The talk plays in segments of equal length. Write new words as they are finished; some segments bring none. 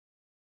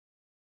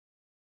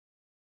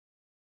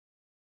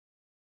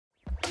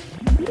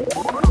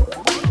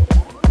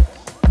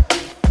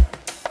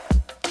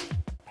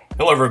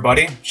Hello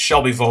everybody,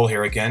 Shelby Voll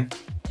here again.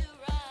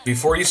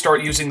 Before you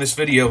start using this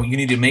video, you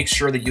need to make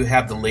sure that you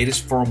have the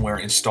latest firmware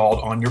installed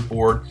on your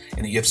board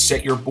and that you have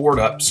set your board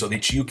up so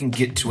that you can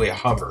get to a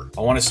hover.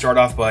 I want to start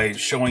off by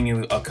showing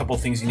you a couple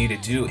things you need to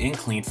do in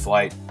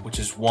Cleanflight, which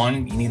is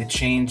one, you need to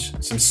change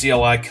some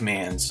CLI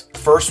commands.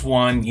 First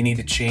one you need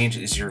to change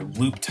is your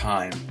loop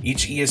time.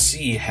 Each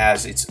ESC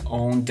has its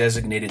own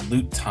designated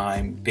loop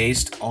time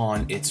based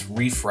on its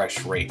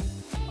refresh rate.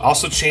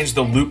 Also change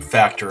the loop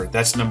factor,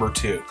 that's number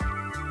 2.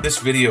 This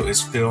video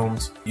is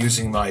filmed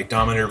using my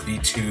Dominator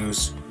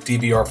V2's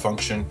DVR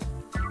function.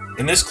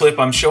 In this clip,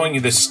 I'm showing you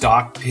the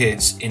stock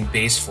PIDs in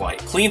baseflight.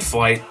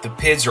 Cleanflight, the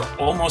PIDs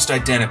are almost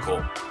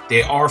identical.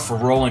 They are for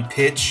roll and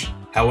pitch,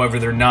 however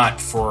they're not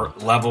for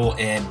level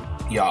and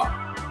yaw.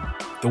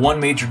 The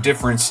one major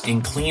difference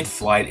in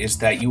Cleanflight is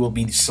that you will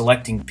be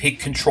selecting PID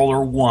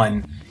Controller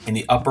 1 in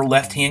the upper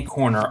left-hand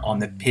corner on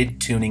the PID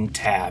Tuning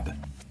tab.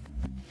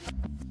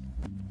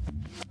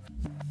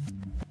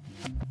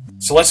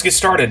 So let's get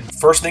started.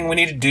 First thing we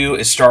need to do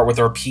is start with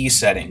our P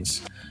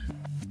settings.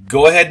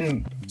 Go ahead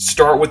and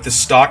start with the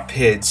stock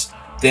PIDs,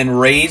 then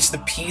raise the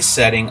P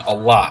setting a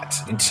lot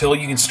until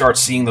you can start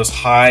seeing those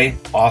high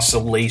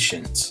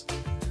oscillations.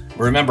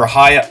 Remember,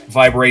 high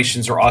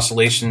vibrations or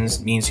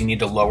oscillations means you need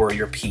to lower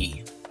your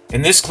P.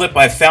 In this clip,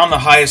 I've found the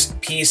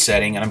highest P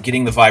setting and I'm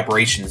getting the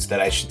vibrations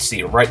that I should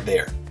see right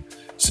there.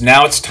 So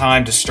now it's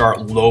time to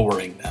start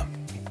lowering them.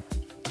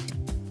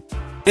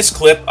 In this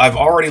clip, I've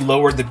already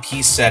lowered the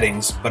P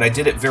settings, but I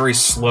did it very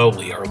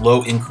slowly, or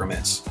low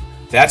increments.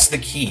 That's the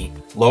key.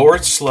 Lower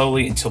it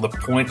slowly until the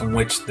point in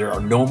which there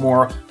are no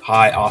more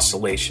high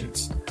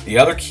oscillations. The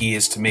other key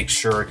is to make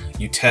sure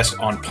you test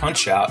on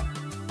punch out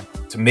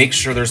to make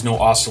sure there's no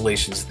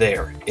oscillations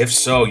there. If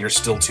so, you're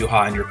still too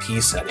high on your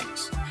P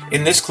settings.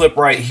 In this clip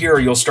right here,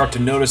 you'll start to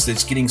notice that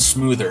it's getting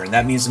smoother, and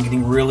that means I'm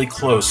getting really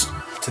close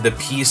to the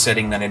P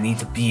setting that I need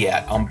to be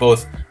at on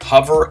both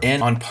hover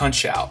and on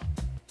punch out.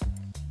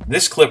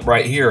 This clip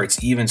right here,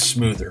 it's even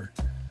smoother.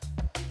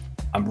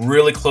 I'm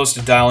really close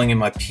to dialing in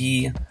my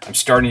P. I'm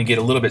starting to get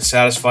a little bit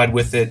satisfied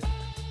with it.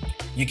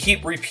 You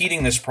keep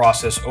repeating this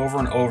process over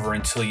and over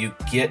until you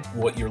get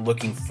what you're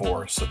looking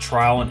for, so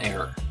trial and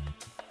error.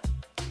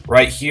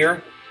 Right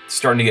here, it's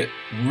starting to get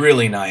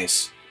really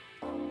nice.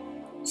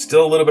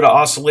 Still a little bit of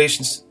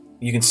oscillations.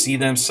 You can see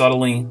them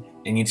subtly,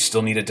 and you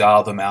still need to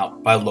dial them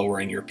out by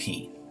lowering your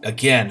P.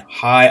 Again,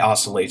 high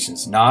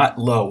oscillations, not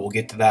low. We'll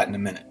get to that in a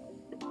minute.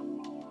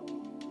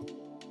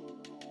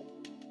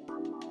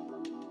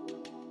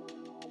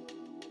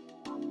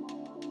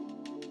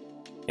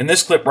 In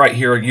this clip right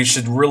here, you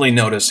should really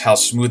notice how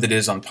smooth it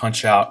is on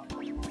punch out,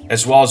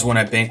 as well as when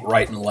I bank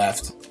right and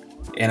left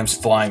and I'm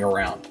flying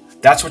around.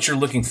 That's what you're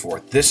looking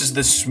for. This is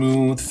the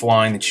smooth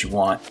flying that you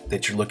want,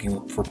 that you're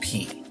looking for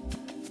P.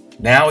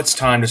 Now it's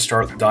time to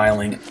start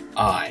dialing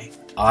I.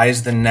 I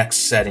is the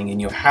next setting,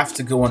 and you have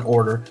to go in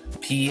order: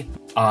 P,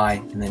 I,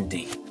 and then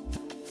D.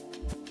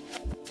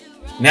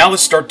 Now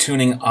let's start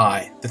tuning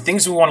I. The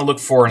things we want to look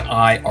for in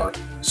I are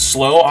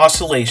slow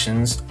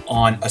oscillations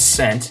on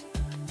ascent,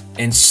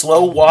 and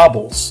slow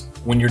wobbles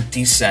when you're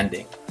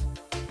descending.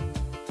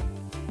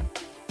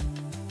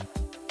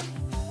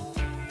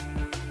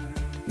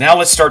 Now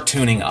let's start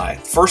tuning I.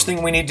 First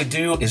thing we need to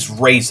do is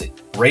raise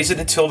it. Raise it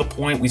until the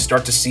point we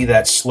start to see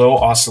that slow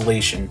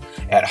oscillation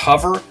at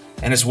hover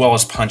and as well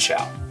as punch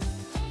out.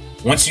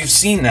 Once you've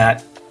seen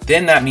that,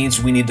 then that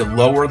means we need to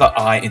lower the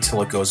I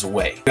until it goes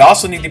away. We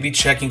also need to be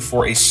checking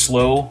for a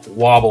slow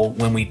wobble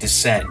when we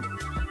descend.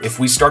 If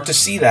we start to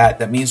see that,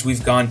 that means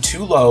we've gone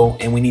too low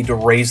and we need to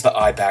raise the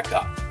I back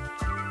up.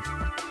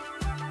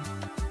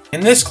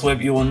 In this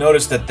clip, you will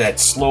notice that that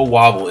slow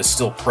wobble is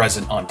still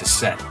present on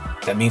descent.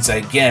 That means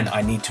that, again,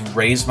 I need to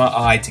raise my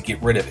I to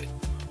get rid of it.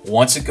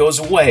 Once it goes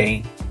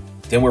away,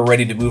 then we're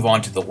ready to move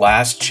on to the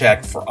last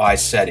check for I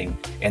setting,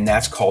 and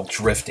that's called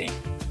drifting.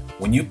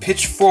 When you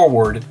pitch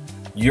forward,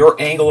 your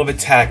angle of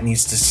attack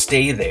needs to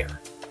stay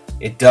there.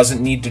 It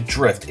doesn't need to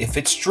drift. If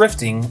it's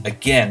drifting,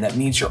 again, that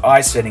means your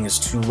I setting is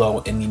too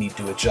low and you need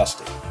to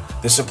adjust it.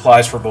 This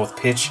applies for both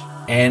pitch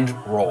and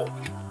roll.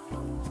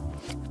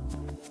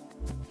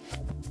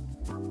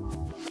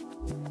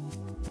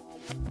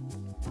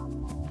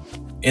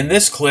 In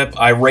this clip,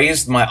 I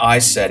raised my I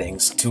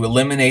settings to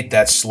eliminate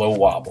that slow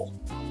wobble.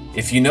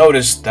 If you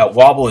notice, that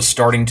wobble is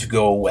starting to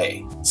go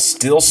away.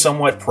 Still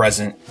somewhat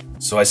present,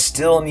 so I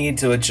still need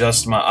to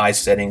adjust my I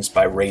settings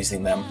by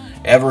raising them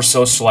ever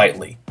so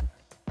slightly.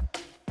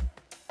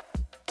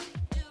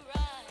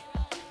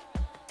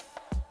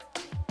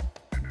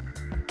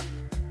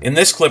 In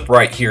this clip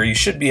right here, you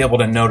should be able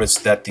to notice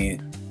that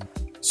the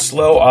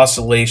slow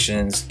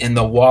oscillations in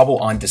the wobble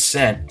on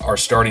descent are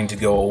starting to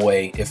go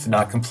away, if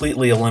not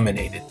completely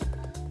eliminated.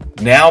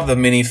 Now the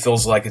Mini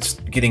feels like it's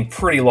getting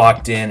pretty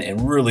locked in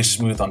and really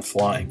smooth on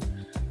flying.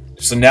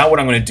 So now what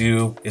I'm going to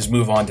do is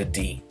move on to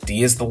D.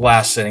 D is the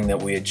last setting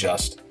that we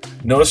adjust.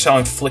 Notice how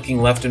I'm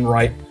flicking left and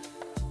right?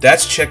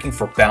 That's checking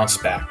for bounce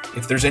back.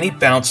 If there's any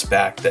bounce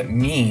back, that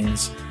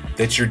means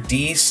that your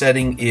D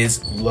setting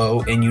is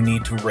low and you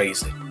need to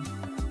raise it.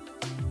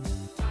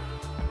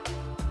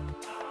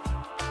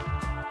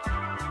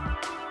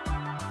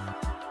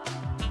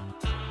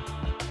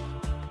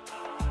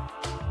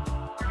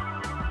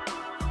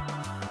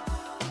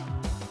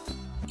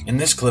 In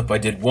this clip, I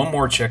did one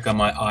more check on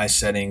my eye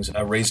settings.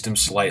 I raised them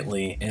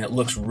slightly, and it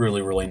looks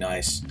really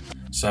nice.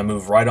 So I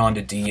move right on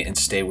to D and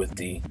stay with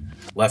D.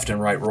 Left and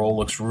right roll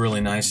looks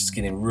really nice. It's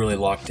getting really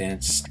locked in.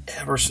 It's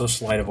ever so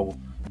slight of a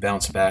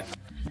bounce back.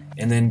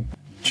 And then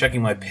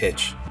checking my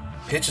pitch.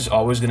 Pitch is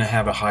always going to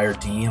have a higher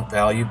D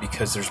value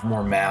because there's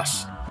more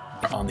mass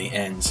on the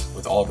ends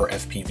with all of our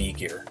FPV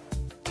gear.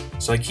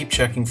 So I keep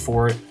checking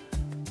for it.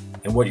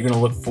 And what you're going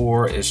to look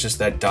for is just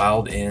that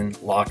dialed in,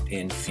 locked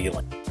in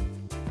feeling.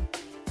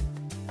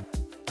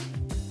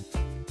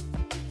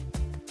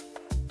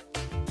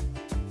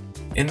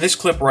 In this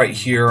clip right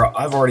here,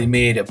 I've already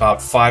made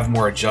about 5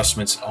 more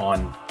adjustments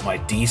on my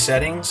D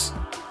settings.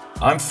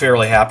 I'm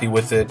fairly happy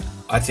with it.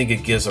 I think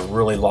it gives a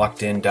really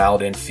locked in,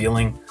 dialed in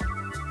feeling.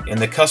 And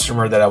the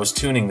customer that I was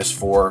tuning this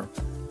for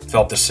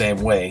felt the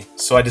same way.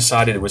 So I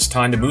decided it was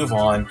time to move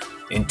on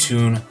and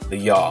tune the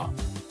yaw.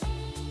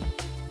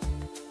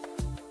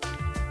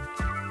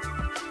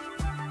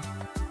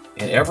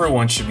 And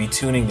everyone should be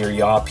tuning their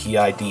yaw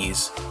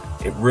PIDs.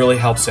 It really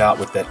helps out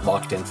with that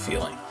locked in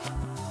feeling.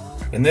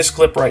 In this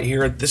clip right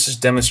here, this is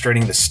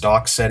demonstrating the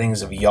stock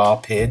settings of yaw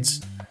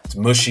PIDs. It's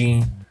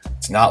mushy,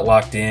 it's not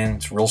locked in,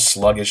 it's real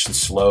sluggish and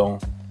slow.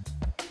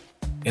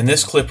 In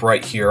this clip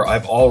right here,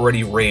 I've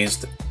already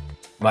raised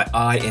my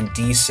I and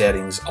D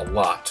settings a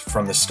lot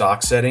from the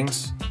stock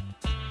settings,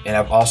 and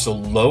I've also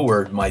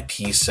lowered my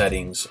P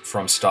settings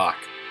from stock.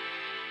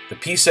 The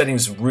P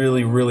settings is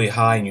really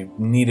high and you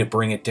need to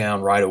bring it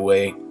down right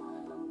away,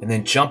 and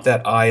then jump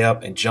that I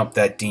up and jump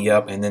that D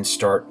up and then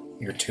start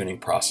your tuning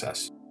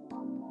process.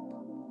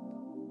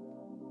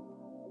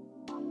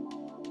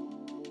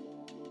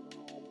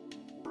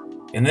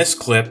 In this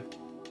clip,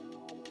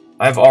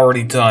 I've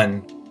already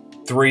done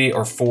 3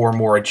 or 4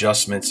 more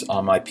adjustments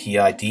on my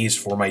PIDs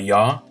for my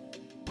yaw.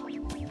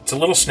 It's a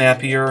little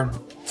snappier,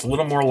 it's a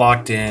little more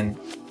locked in,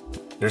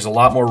 there's a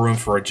lot more room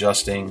for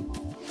adjusting,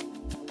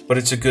 but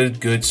it's a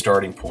good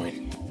starting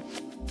point.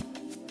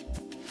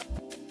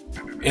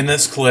 In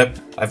this clip,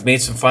 I've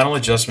made some final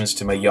adjustments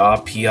to my yaw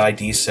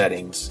PID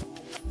settings.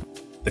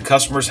 The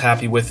customer's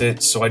happy with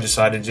it, so I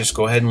decided to just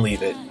go ahead and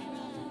leave it.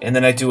 And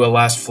then I do a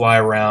last fly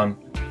around.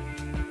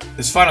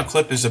 This final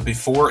clip is a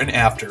before and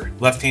after.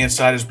 Left hand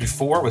side is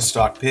before with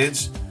stock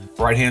PIDs,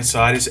 right hand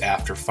side is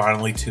after,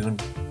 finally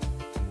tuned.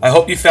 I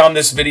hope you found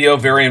this video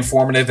very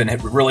informative and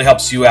it really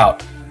helps you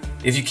out.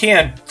 If you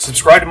can,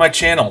 subscribe to my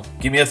channel,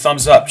 give me a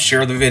thumbs up,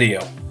 share the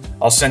video.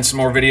 I'll send some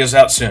more videos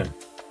out soon.